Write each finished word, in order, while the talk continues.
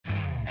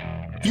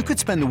You could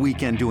spend the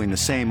weekend doing the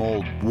same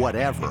old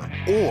whatever,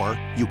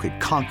 or you could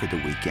conquer the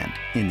weekend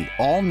in the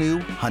all-new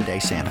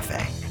Hyundai Santa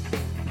Fe.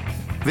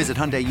 Visit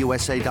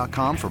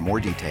HyundaiUSA.com for more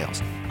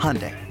details.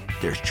 Hyundai,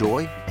 there's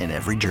joy in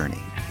every journey.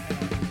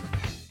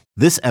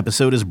 This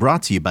episode is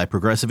brought to you by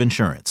Progressive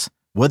Insurance.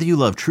 Whether you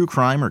love true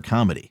crime or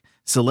comedy,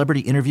 celebrity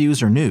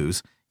interviews or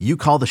news, you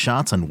call the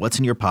shots on what's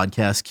in your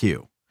podcast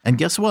queue. And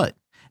guess what?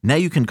 Now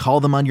you can call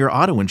them on your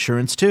auto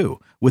insurance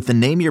too with the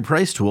Name Your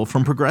Price tool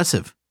from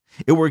Progressive.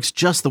 It works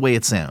just the way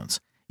it sounds.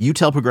 You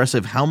tell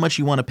Progressive how much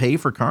you want to pay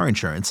for car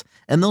insurance,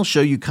 and they'll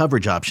show you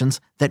coverage options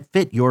that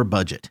fit your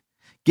budget.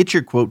 Get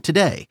your quote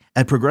today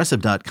at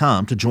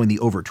Progressive.com to join the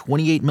over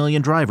 28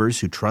 million drivers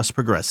who trust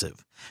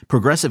Progressive.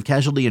 Progressive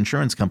Casualty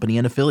Insurance Company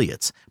and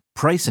Affiliates.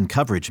 Price and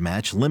coverage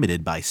match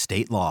limited by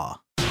state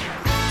law.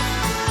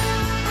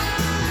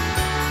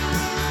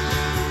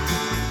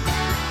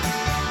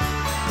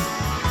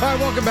 All right,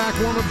 welcome back.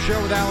 Warm-up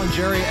show with Al and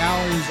Jerry.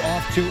 Al is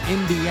off to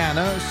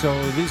Indiana, so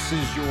this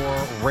is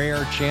your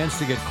rare chance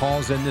to get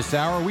calls in this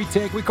hour. We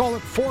call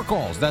it 4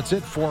 calls. That's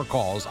it, 4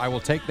 calls. I will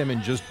take them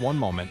in just one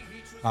moment.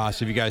 So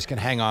if you guys can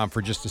hang on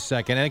for just a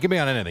second, and it can be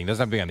on anything. It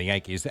doesn't have to be on the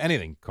Yankees.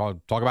 Anything. Talk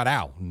about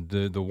Al,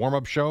 the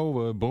warm-up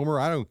show,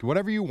 Boomer.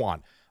 Whatever you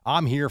want.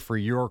 I'm here for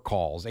your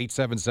calls.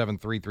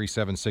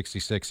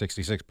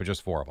 877-337-6666, but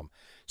just 4 of them.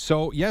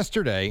 So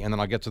yesterday, and then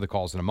I'll get to the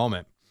calls in a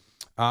moment.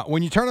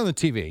 When you turn on the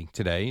TV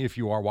today, if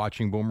you are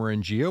watching Boomer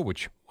and Gio,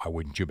 which why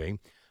wouldn't you be,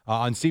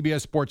 on CBS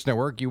Sports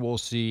Network, you will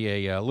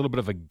see a little bit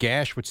of a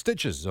gash with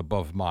stitches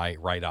above my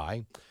right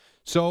eye.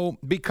 So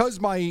because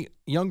my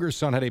younger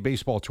son had a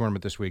baseball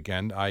tournament this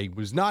weekend, I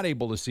was not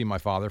able to see my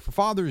father for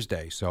Father's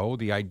Day. So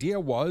the idea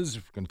was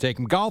we're going to take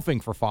him golfing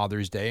for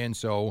Father's Day. And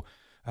so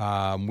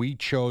we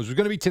chose, it was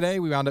going to be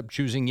today. We wound up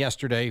choosing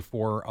yesterday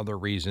for other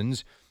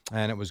reasons.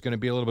 And it was going to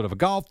be a little bit of a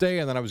golf day.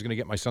 And then I was going to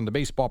get my son to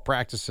baseball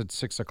practice at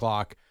 6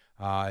 o'clock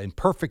in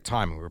perfect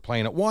timing. We were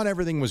playing at 1.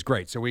 Everything was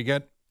great. So we go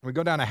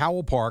down to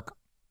Howell Park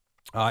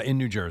in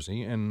New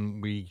Jersey.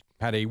 And we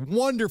had a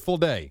wonderful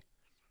day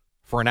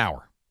for an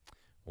hour.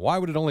 Why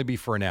would it only be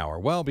for an hour?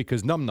 Well,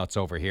 because Numbnuts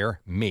over here,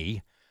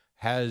 me,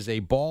 has a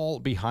ball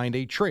behind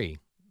a tree.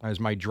 As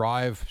my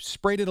drive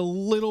sprayed it a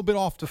little bit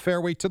off the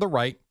fairway to the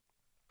right,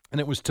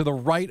 and it was to the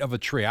right of a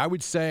tree. I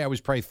would say I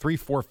was probably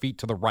 3-4 feet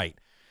to the right.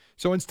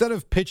 So instead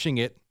of pitching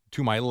it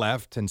to my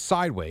left and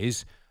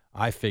sideways,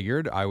 I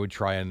figured I would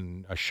try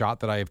a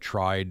shot that I have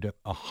tried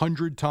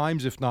 100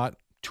 times, if not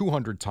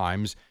 200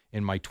 times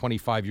in my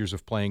 25 years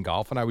of playing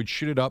golf, and I would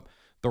shoot it up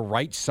the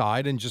right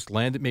side and just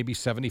land it maybe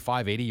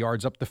 75, 80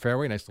 yards up the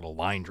fairway. Nice little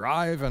line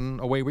drive,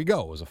 and away we go.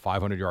 It was a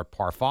 500-yard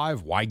par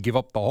 5. Why give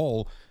up the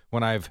hole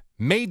when I've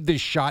made this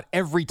shot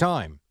every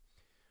time?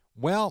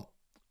 Well,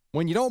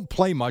 when you don't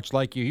play much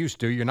like you used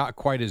to, you're not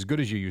quite as good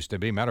as you used to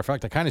be. Matter of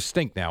fact, I kind of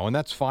stink now, and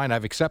that's fine.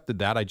 I've accepted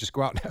that. I just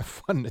go out and have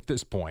fun at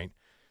this point.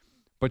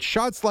 But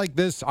shots like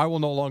this, I will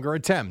no longer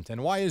attempt.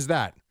 And why is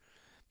that?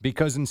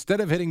 Because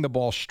instead of hitting the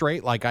ball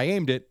straight like I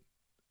aimed it,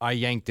 I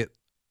yanked it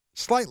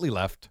slightly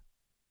left.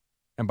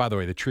 And by the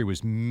way, the tree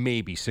was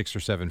maybe 6 or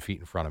 7 feet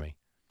in front of me.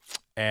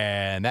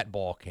 And that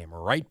ball came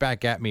right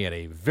back at me at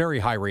a very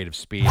high rate of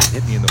speed and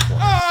hit me in the foot.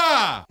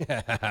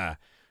 Ah!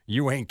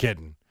 You ain't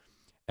kidding.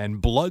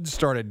 And blood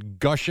started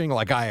gushing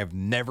like I have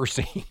never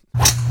seen.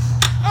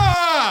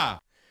 Ah!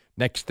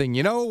 Next thing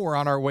you know, we're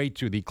on our way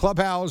to the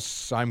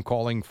clubhouse. I'm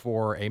calling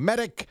for a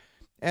medic,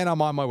 and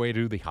I'm on my way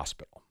to the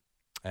hospital.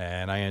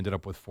 And I ended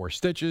up with 4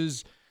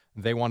 stitches.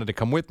 They wanted to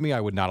come with me.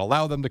 I would not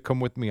allow them to come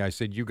with me. I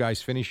said, you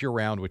guys finish your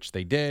round, which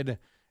they did.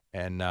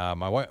 And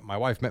my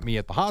wife met me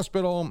at the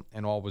hospital,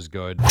 and all was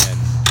good. And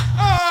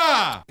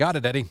got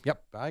it, Eddie.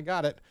 Yep, I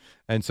got it.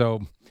 And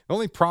so the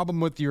only problem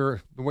with the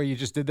way you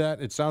just did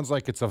that, it sounds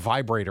like it's a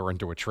vibrator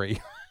into a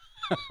tree.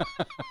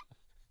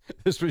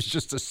 This was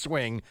just a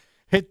swing.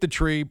 Hit the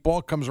tree.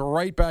 Ball comes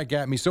right back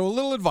at me. So a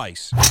little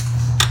advice.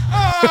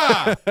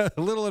 A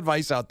little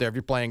advice out there if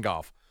you're playing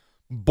golf.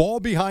 Ball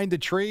behind the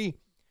tree,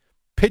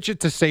 pitch it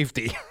to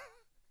safety.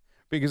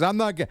 Because I'm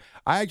not going to.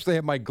 I actually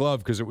have my glove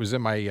because it was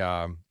in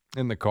my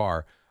in the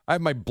car. I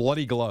have my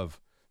bloody glove.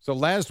 So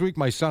last week,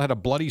 my son had a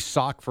bloody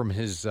sock from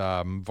his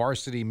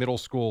varsity middle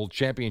school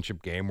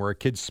championship game where a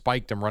kid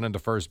spiked him running to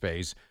first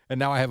base. And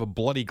now I have a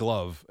bloody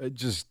glove. It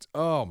just,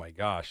 oh, my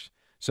gosh.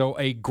 So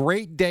a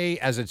great day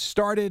as it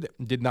started.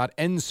 Did not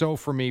end so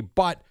for me.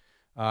 But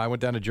I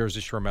went down to Jersey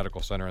Shore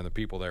Medical Center, and the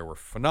people there were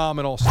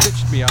phenomenal.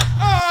 Stitched me up. All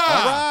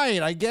right.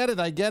 I get it.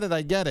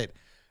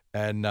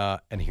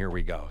 And here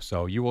we go.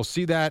 So you will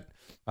see that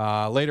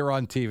later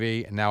on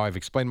TV. And now I've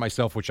explained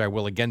myself, which I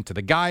will again to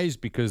the guys,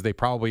 because they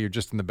probably are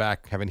just in the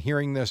back haven't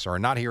hearing this or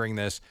not hearing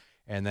this.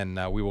 And then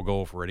we will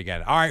go over it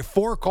again. All right,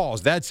 4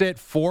 calls. That's it.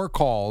 4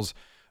 calls.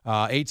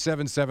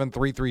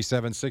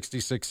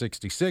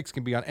 877-337-6666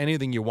 can be on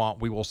anything you want.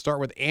 We will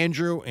start with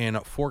Andrew in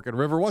Forked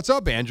River. What's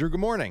up, Andrew? Good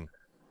morning.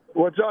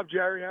 What's up,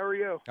 Jerry? How are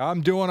you? I'm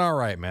doing all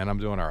right, man. I'm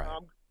doing all right.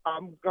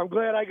 I'm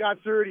glad I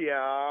got through to you.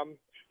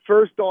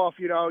 First off,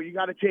 you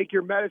got to take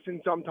your medicine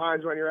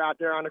sometimes when you're out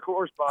there on the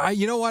course.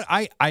 You know what?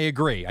 I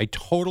agree. I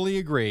totally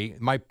agree.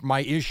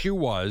 My issue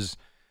was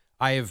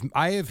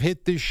I have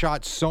hit this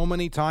shot so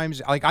many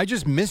times. Like, I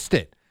just missed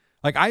it.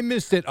 Like, I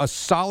missed it a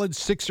solid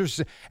 6 or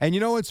 7. And you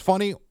know what's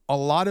funny? A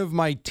lot of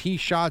my tee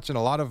shots and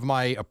a lot of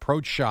my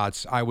approach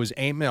shots, I was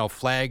aiming,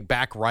 flag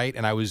back right,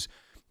 and I was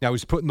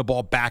putting the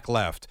ball back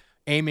left,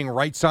 aiming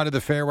right side of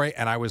the fairway,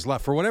 and I was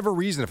left. For whatever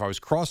reason, if I was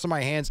crossing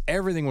my hands,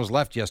 everything was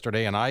left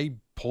yesterday, and I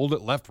pulled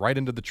it left right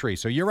into the tree.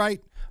 So you're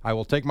right. I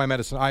will take my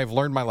medicine. I have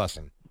learned my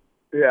lesson.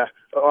 Yeah.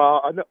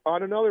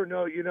 On another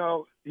note,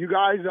 you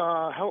guys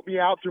help me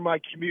out through my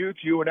commute.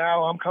 You and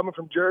Al, I'm coming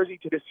from Jersey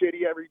to the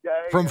city every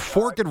day. From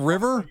Forked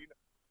River?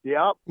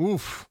 Yep.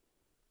 Oof.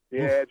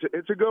 Yeah,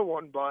 it's a good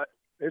one, but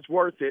it's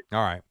worth it. All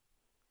right.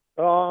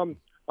 On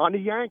the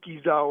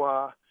Yankees,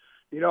 though,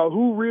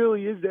 who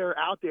really is there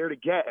out there to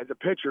get as a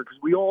pitcher? Because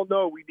we all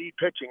know we need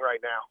pitching right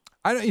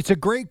now. It's a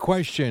great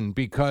question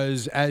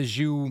because as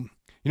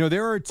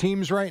there are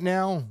teams right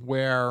now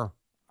where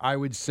I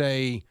would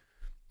say,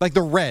 like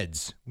the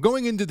Reds,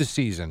 going into the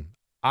season,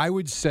 I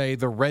would say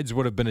the Reds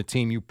would have been a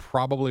team you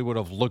probably would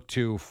have looked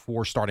to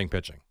for starting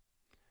pitching.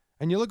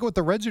 And you look at what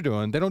the Reds are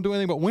doing, they don't do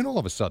anything but win all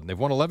of a sudden. They've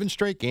won 11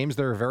 straight games.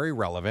 They're very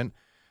relevant.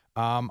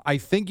 I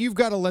think you've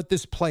got to let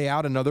this play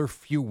out another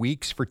few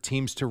weeks for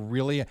teams to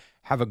really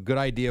have a good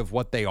idea of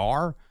what they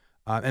are.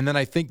 And then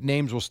I think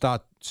names will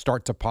start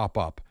to pop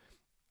up.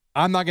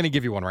 I'm not going to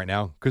give you one right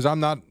now because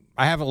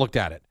I haven't looked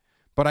at it.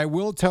 But I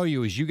will tell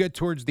you, as you get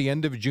towards the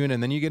end of June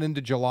and then you get into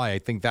July, I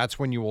think that's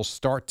when you will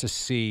start to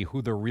see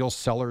who the real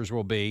sellers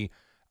will be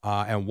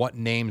and what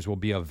names will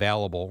be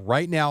available.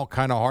 Right now,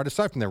 kind of hard,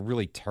 aside from the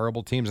really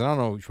terrible teams. And I don't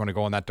know if you want to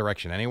go in that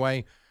direction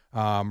anyway.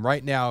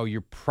 Right now, you're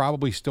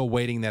probably still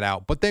waiting that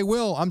out. But they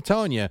will. I'm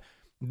telling you,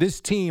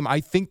 this team, I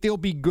think they'll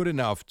be good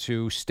enough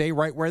to stay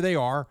right where they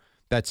are.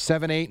 That's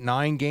 7, 8,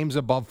 9 games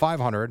above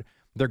 500.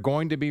 They're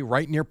going to be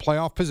right near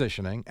playoff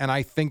positioning, and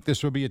I think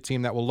this will be a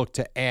team that will look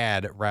to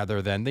add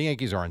rather than the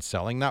Yankees aren't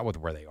selling, not with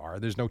where they are.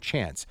 There's no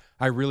chance.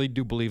 I really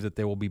do believe that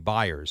they will be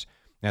buyers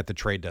at the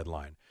trade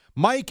deadline.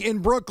 Mike in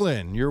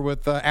Brooklyn, you're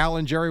with Al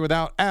and Jerry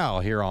without Al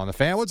here on The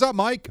Fan. What's up,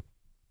 Mike?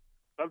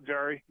 What's up,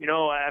 Jerry?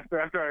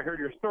 After I heard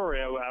your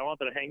story, I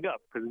wanted to hang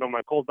up because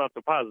my cold's not so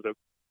positive.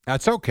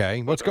 That's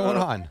okay. What's going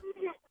on?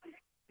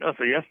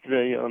 So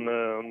yesterday on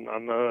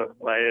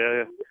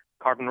my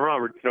Carpenter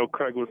Roberts,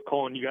 Craig was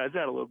calling you guys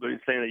out a little bit. He's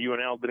saying that you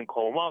and Al didn't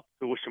call him up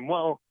to wish him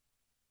well.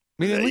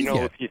 He didn't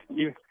leave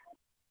yet.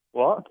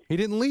 What? He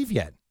didn't leave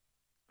yet.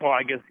 Well,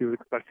 I guess he was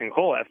expecting a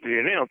call after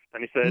you announced,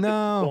 and he said,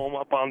 no. Call him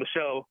up on the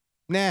show.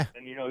 Nah.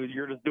 And,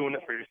 you're just doing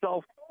it for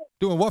yourself.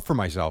 Doing what for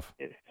myself?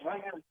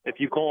 If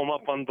you call him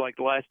up on,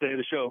 the last day of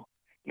the show,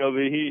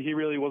 he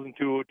really wasn't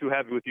too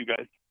happy with you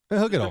guys.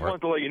 He'll get over it. I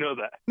wanted to let you know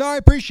that. No, I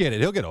appreciate it.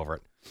 He'll get over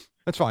it.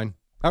 That's fine.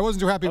 I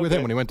wasn't too happy with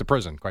him when he went to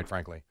prison, quite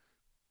frankly.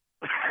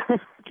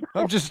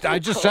 I just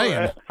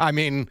saying. I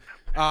mean,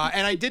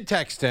 and I did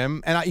text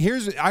him, and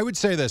I would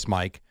say this,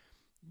 Mike.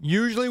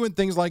 Usually when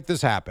things like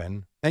this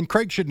happen, and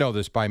Craig should know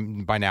this by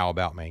now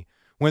about me,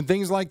 when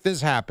things like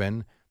this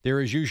happen, there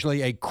is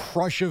usually a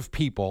crush of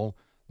people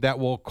that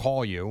will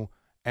call you,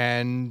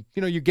 and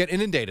you get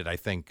inundated, I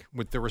think,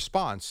 with the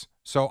response.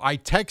 So I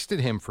texted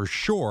him for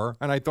sure,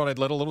 and I thought I'd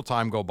let a little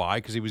time go by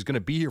because he was going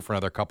to be here for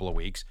another couple of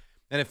weeks.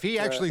 And if he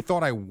actually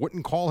thought I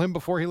wouldn't call him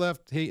before he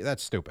left,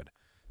 that's stupid.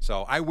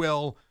 So I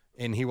will.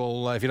 And he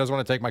will, if he doesn't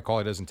want to take my call,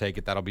 he doesn't take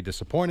it. That'll be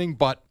disappointing.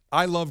 But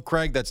I love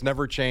Craig. That's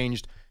never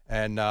changed.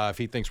 And if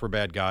he thinks we're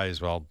bad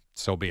guys, well,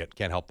 so be it.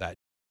 Can't help that.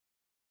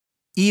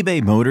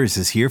 eBay Motors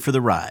is here for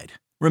the ride.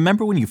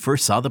 Remember when you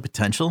first saw the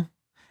potential?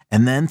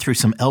 And then through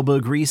some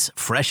elbow grease,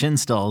 fresh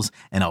installs,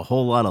 and a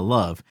whole lot of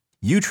love,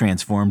 you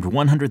transformed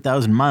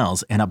 100,000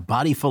 miles and a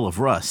body full of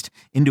rust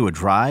into a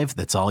drive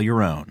that's all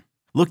your own.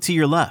 Look to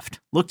your left.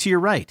 Look to your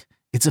right.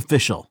 It's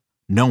official.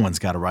 No one's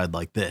got a ride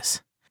like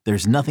this.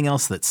 There's nothing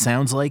else that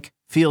sounds like,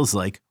 feels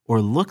like,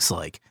 or looks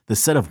like the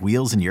set of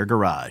wheels in your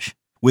garage.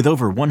 With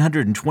over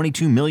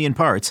 122 million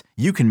parts,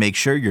 you can make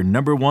sure your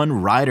number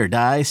one ride or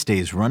die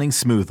stays running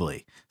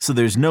smoothly. So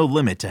there's no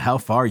limit to how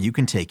far you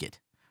can take it.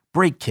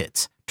 Brake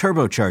kits,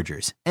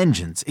 turbochargers,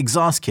 engines,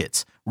 exhaust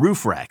kits,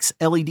 roof racks,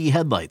 LED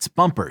headlights,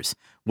 bumpers,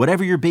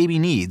 whatever your baby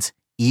needs,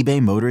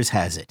 eBay Motors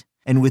has it.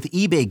 And with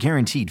eBay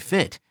Guaranteed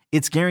Fit,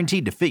 it's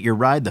guaranteed to fit your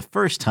ride the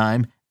first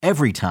time,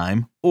 every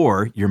time,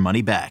 or your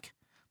money back.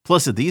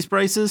 Plus, at these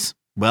prices,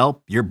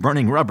 well, you're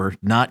burning rubber,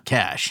 not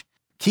cash.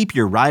 Keep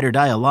your ride or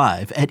die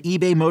alive at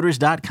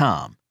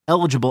ebaymotors.com.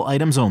 Eligible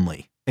items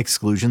only.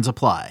 Exclusions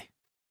apply.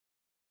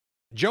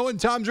 Joe in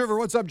Toms River.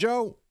 What's up,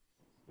 Joe?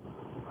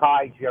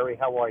 Hi, Jerry.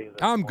 How are you?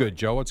 I'm good,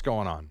 Joe. What's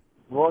going on?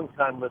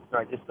 Long-time listener.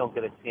 I just don't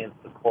get a chance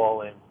to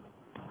call in.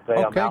 Say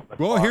okay.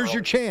 Well, here's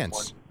your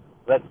chance.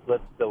 Let's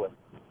do it.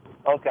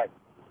 Okay.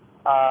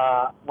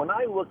 When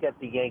I look at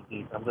the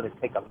Yankees, I'm going to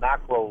take a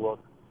macro look.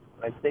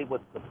 I say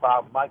what's the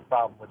problem, my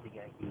problem with the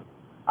Yankees.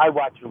 I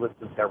watch and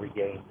listen to every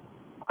game.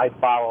 I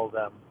follow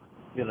them,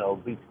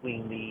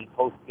 between the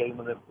post-game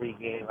and the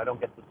pre-game. I don't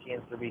get the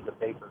chance to read the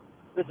paper.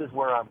 This is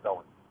where I'm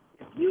going.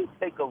 If you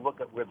take a look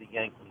at where the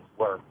Yankees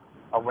were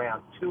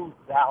around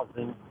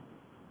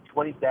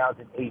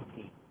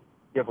 2018,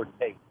 give or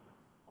take,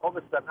 all of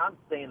a sudden I'm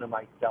saying to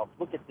myself,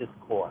 look at this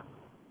core.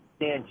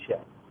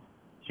 Sanchez,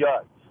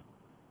 Judge,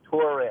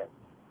 Torres,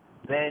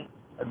 then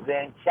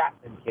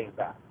Chapman came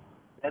back.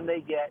 Then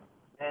they get,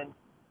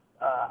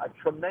 a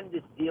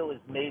tremendous deal is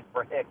made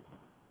for Hicks,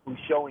 who's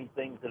showing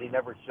things that he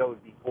never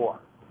showed before.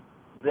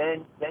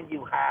 Then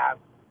you have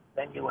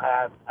they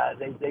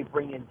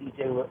bring in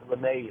DJ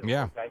LeMahieu.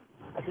 Yeah. Okay.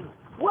 I said,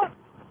 what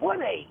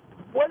a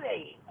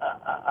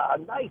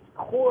nice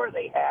core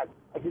they had.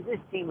 I said, this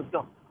team was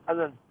going. And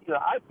then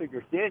I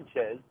figure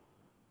Sanchez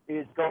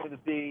is going to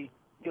be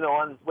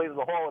on his way to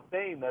the Hall of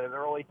Fame at an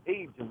early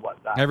age and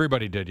whatnot.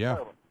 Everybody did, yeah.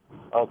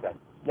 Okay.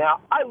 Now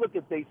I look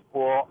at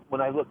baseball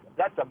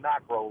that's a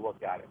macro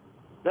look at it.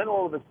 Then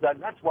all of a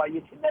sudden, that's why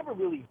you can never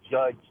really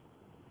judge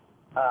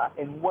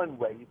in one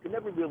way. You can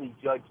never really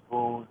judge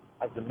Boone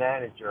as a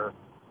manager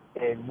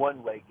in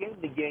one way. Game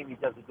to game, he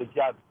does a good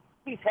job.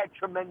 He's had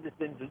tremendous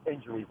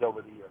injuries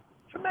over the years.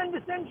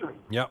 Tremendous injuries.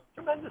 Yep.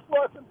 Tremendous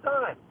loss of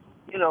time.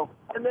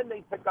 And then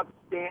they pick up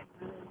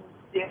Stanton.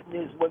 Stanton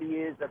is what he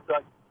is. I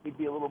thought he'd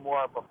be a little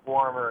more of a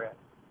performer.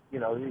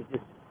 He's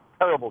just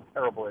terrible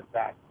at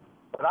that.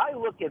 But I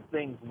look at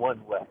things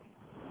one way.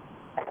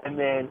 And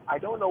then I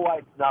don't know why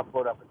it's not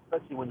brought up,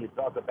 especially when you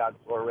talk about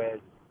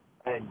Torres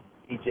and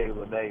DJ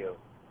LeMahieu.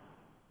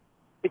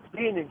 It's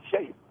being in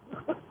shape.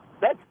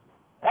 That's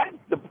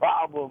the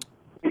problem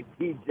with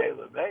DJ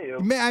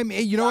LeMahieu. I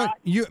mean, you know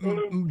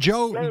what,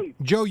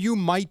 Joe, you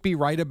might be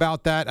right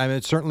about that. I mean,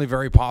 it's certainly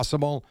very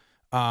possible.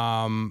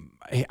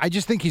 I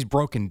just think he's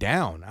broken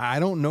down. I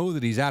don't know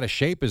that he's out of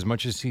shape as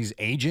much as he's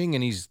aging,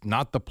 and he's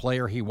not the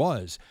player he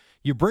was.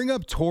 You bring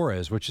up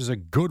Torres, which is a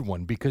good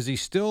one because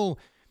he's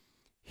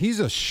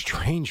a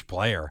strange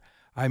player.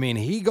 I mean,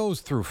 he goes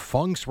through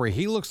funks where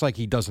he looks like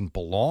he doesn't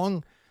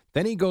belong.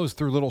 Then he goes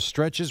through little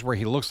stretches where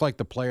he looks like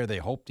the player they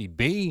hoped he'd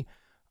be.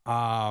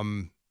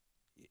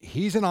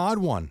 He's an odd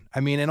one. I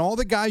mean, and all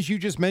the guys you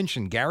just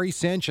mentioned, Gary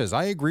Sanchez,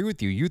 I agree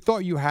with you. You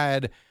thought you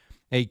had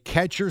a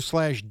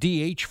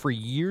catcher/DH for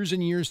years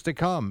and years to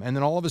come. And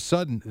then all of a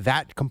sudden,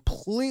 that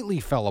completely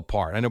fell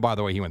apart. I know, by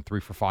the way, he went 3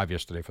 for 5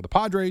 yesterday for the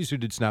Padres, who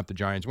did snap the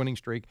Giants' winning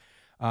streak.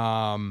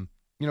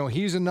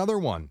 He's another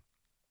one.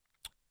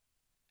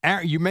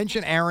 You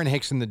mentioned Aaron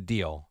Hicks in the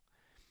deal.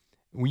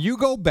 When you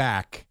go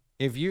back,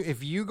 if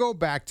you go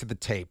back to the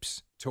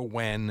tapes to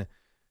when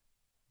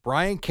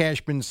Brian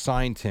Cashman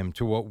signed him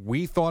to what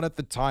we thought at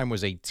the time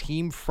was a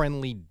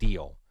team-friendly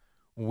deal,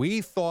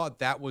 we thought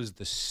that was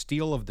the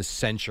steal of the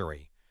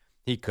century.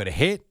 He could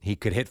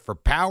hit for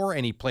power,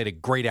 and he played a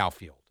great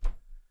outfield.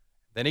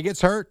 Then he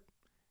gets hurt,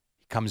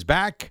 he comes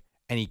back,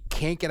 and he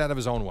can't get out of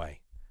his own way.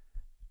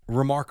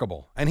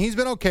 Remarkable. And he's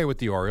been okay with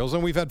the Orioles,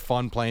 and we've had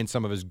fun playing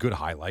some of his good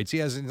highlights.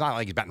 It's not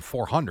like he's batting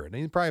 400.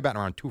 He's probably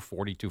batting around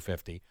 240,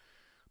 250.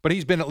 But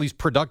he's been at least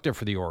productive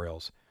for the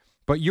Orioles.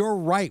 But you're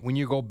right. When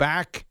you go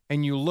back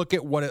and you look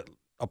at what it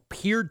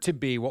appeared to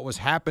be, what was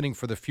happening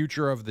for the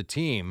future of the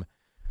team,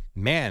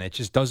 man, it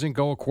just doesn't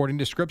go according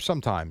to script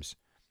sometimes.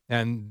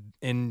 And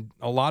in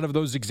a lot of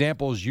those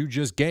examples you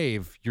just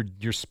gave,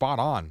 you're spot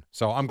on.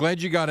 So I'm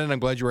glad you got in. I'm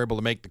glad you were able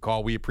to make the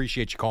call. We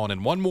appreciate you calling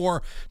in. One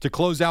more to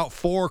close out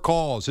 4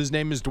 calls. His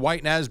name is Dwight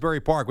in Asbury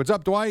Park. What's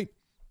up, Dwight?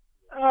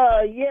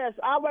 Yes,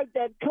 I like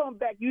that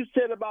comeback you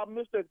said about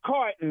Mr.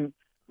 Carton.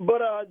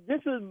 But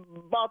this is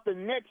about the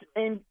Nets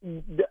and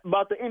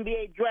about the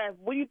NBA draft.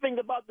 What do you think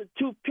about the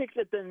 2 picks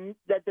that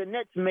the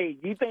Nets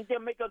made? Do you think they'll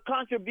make a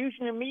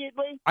contribution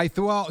immediately? I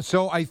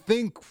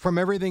think from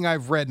everything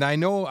I've read, and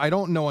I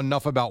don't know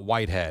enough about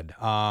Whitehead.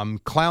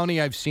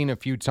 Clowney I've seen a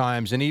few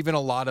times, and even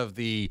a lot of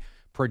the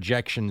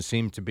projections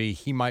seem to be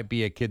he might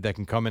be a kid that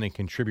can come in and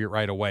contribute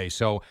right away.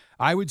 So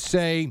I would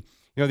say,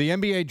 the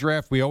NBA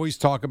draft, we always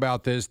talk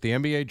about this. The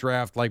NBA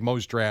draft, like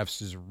most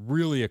drafts, is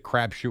really a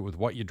crapshoot with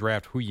what you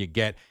draft, who you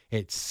get.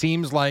 It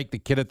seems like the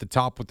kid at the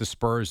top with the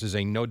Spurs is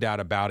a no doubt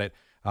about it.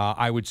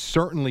 I would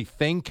certainly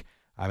think,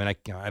 I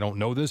don't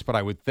know this, but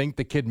I would think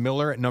the kid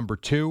Miller at number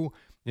 2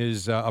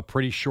 is a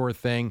pretty sure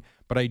thing.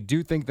 But I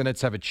do think the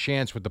Nets have a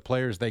chance with the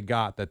players they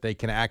got that they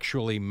can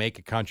actually make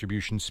a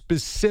contribution,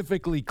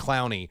 specifically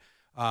Clowney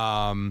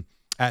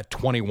at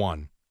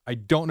 21. I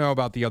don't know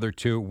about the other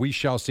 2. We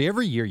shall see.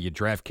 Every year you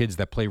draft kids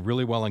that play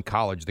really well in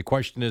college. The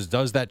question is,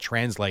 does that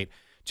translate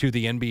to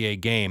the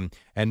NBA game?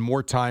 And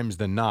more times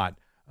than not,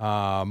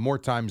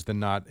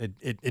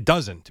 it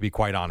doesn't, to be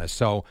quite honest.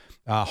 So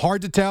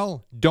hard to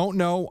tell. Don't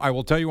know. I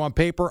will tell you on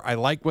paper, I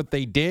like what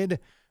they did.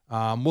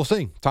 We'll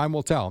see. Time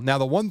will tell. Now,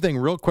 the one thing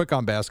real quick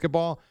on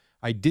basketball,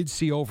 I did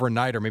see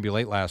overnight or maybe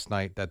late last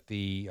night that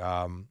the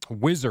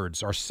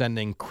Wizards are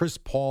sending Chris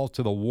Paul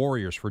to the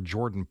Warriors for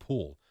Jordan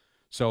Poole.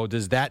 So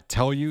does that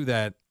tell you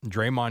that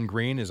Draymond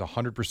Green is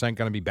 100% going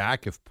to be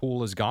back if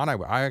Poole is gone?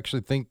 I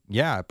actually think,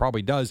 yeah, it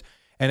probably does.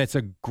 And it's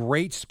a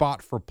great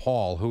spot for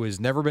Paul, who has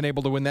never been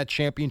able to win that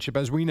championship,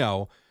 as we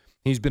know.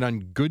 He's been on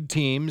good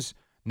teams,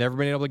 never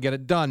been able to get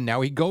it done. Now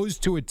he goes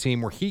to a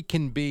team where he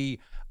can be,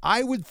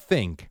 I would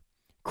think,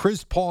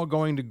 Chris Paul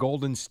going to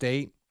Golden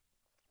State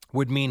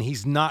would mean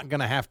he's not going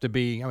to have to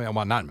be,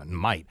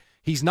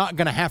 he's not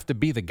going to have to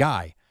be the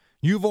guy.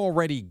 You've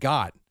already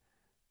got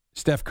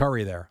Steph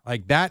Curry there.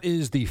 Like, that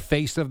is the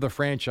face of the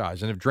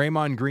franchise. And if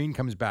Draymond Green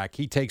comes back,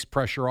 he takes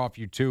pressure off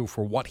you, too,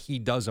 for what he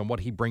does and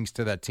what he brings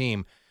to that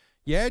team.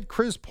 You add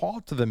Chris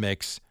Paul to the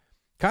mix.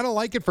 Kind of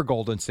like it for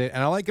Golden State,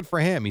 and I like it for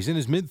him. He's in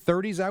his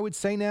mid-30s, I would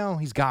say now.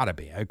 He's got to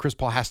be. Chris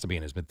Paul has to be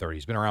in his mid-30s.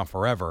 He's been around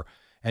forever.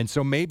 And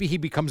so maybe he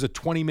becomes a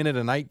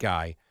 20-minute-a-night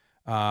guy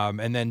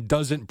and then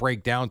doesn't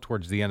break down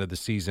towards the end of the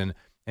season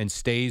and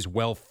stays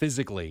well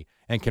physically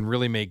and can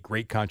really make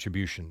great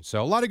contributions.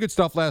 So a lot of good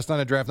stuff last night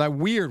at draft night.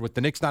 Weird with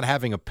the Knicks not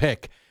having a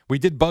pick. We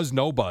did buzz,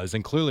 no buzz,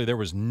 and clearly there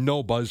was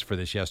no buzz for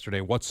this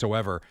yesterday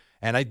whatsoever.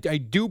 And I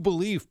do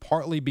believe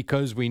partly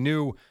because we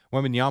knew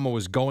Wembanyama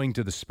was going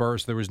to the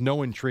Spurs. There was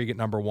no intrigue at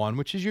number one,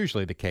 which is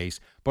usually the case,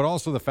 but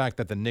also the fact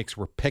that the Knicks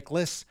were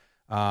pickless.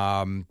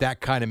 That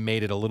kind of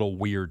made it a little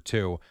weird,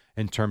 too,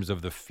 in terms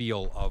of the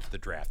feel of the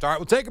draft. All right,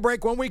 we'll take a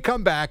break. When we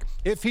come back,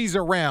 if he's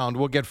around,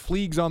 we'll get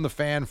Fleegs on the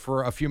fan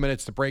for a few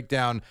minutes to break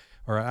down,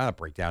 or not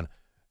break down,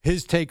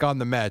 his take on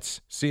the Mets,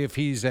 see if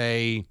he's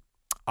a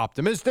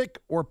optimistic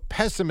or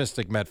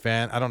pessimistic Met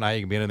fan. I don't know how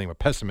you can be anything but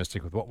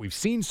pessimistic with what we've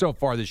seen so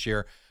far this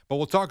year, but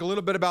we'll talk a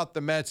little bit about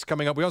the Mets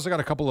coming up. We also got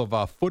a couple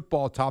of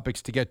football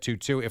topics to get to,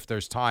 too, if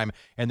there's time,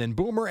 and then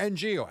Boomer and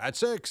Gio at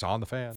 6 on the Fan.